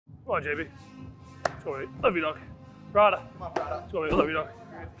Come on, JB. Let's go, love you, dog. Prada. Come on, Prada. Let's go, love you, dog.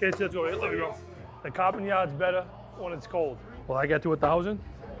 Kids, let's go, love you, girl. The copping yard's better when it's cold. Will I get to 1,000?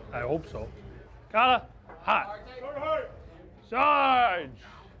 I hope so. Carter, hot. Sarge.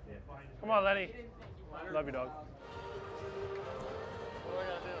 Come on, Lenny. Love you, dog.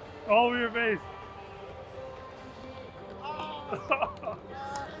 All over your face.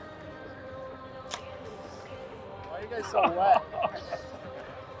 Why are you guys so wet?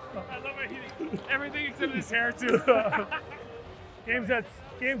 I love it. Everything except his hair, too. Game's at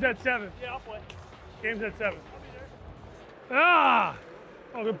 7. Yeah, I'll play. Game's at 7. Ah!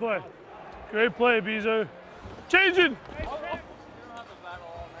 Oh, good play. Great play, Beezer. Changing! We don't have to battle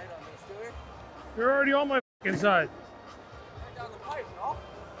all night on this, do we? You're already on my f***ing side. Right down the pipe,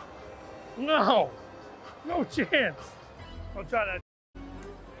 no? No! No chance. I'll try that.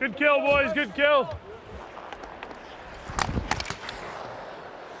 Good kill, boys. Good kill.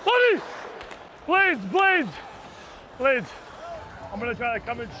 Buddy! Blades, blades! Blades. I'm going to try to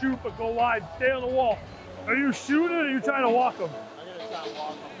come and shoot, but go wide. Stay on the wall. Are you shooting or are you trying to walk them? I'm going to try and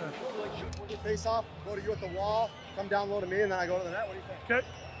walk them. We'll get face off, go to you at the wall, come down low to me, and then I go to the net. What do you think? Okay.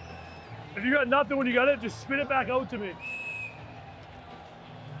 If you got nothing when you got it, just spin it back out to me.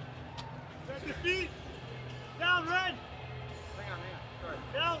 Set your feet. Down, red. Hang on, hang on.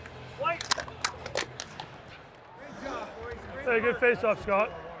 Down, white. Great job, boys. Hey, good face off, Scott.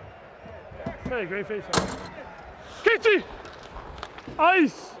 Hey, great face off. Casey!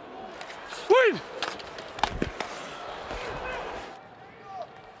 Ice! Wait!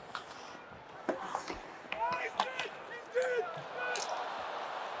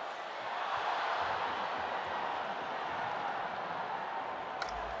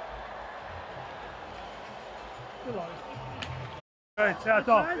 All right, yeah, it's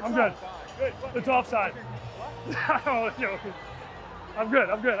off. I'm good. It's offside. Oh, no. I'm good,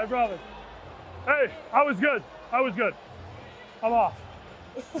 I promise. Hey, I was good. I'm off.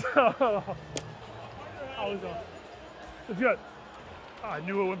 I was off. It's good. I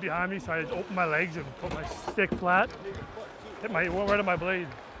knew it went behind me, so I just opened my legs and put my stick flat. Went right at my blade.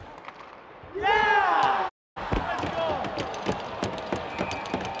 Yeah! Let's go!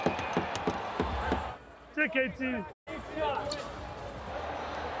 Stick, KT.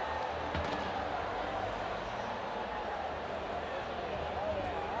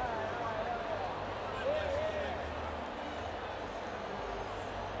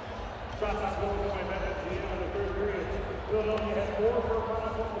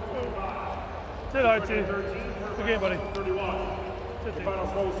 Sit, Archie. Good game, buddy. 31. The final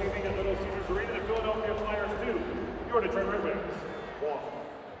score this evening at Little Caesars Arena, the Philadelphia Flyers 2. Your Detroit Red Wings 1.